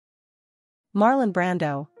Marlon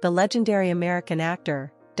Brando, the legendary American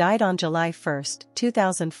actor, died on July 1,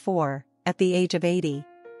 2004, at the age of 80.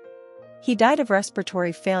 He died of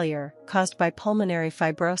respiratory failure caused by pulmonary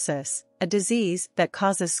fibrosis, a disease that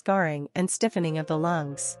causes scarring and stiffening of the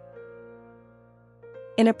lungs.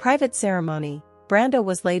 In a private ceremony, Brando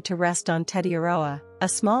was laid to rest on Tetiaroa, a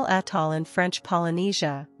small atoll in French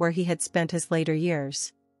Polynesia where he had spent his later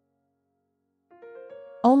years.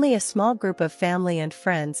 Only a small group of family and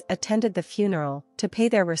friends attended the funeral to pay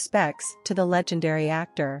their respects to the legendary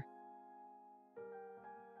actor.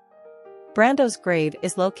 Brando's grave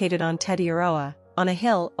is located on Tetiaroa, on a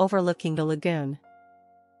hill overlooking the lagoon.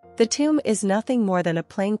 The tomb is nothing more than a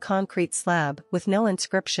plain concrete slab with no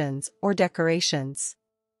inscriptions or decorations.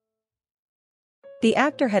 The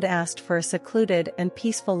actor had asked for a secluded and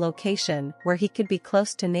peaceful location where he could be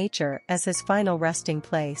close to nature as his final resting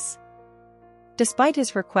place. Despite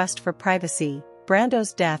his request for privacy,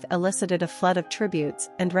 Brando's death elicited a flood of tributes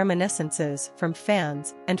and reminiscences from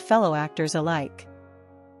fans and fellow actors alike.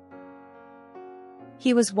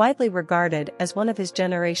 He was widely regarded as one of his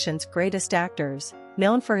generation's greatest actors,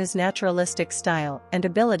 known for his naturalistic style and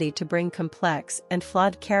ability to bring complex and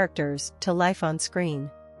flawed characters to life on screen.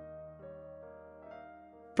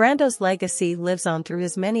 Brando's legacy lives on through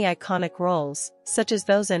his many iconic roles, such as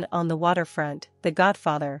those in On the Waterfront, The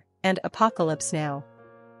Godfather, and Apocalypse Now.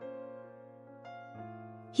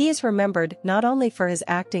 He is remembered not only for his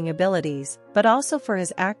acting abilities, but also for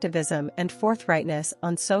his activism and forthrightness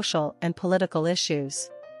on social and political issues.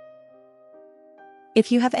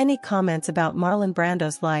 If you have any comments about Marlon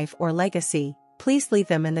Brando's life or legacy, please leave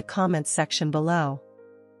them in the comments section below.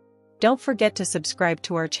 Don't forget to subscribe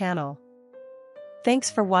to our channel. Thanks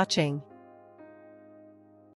for watching.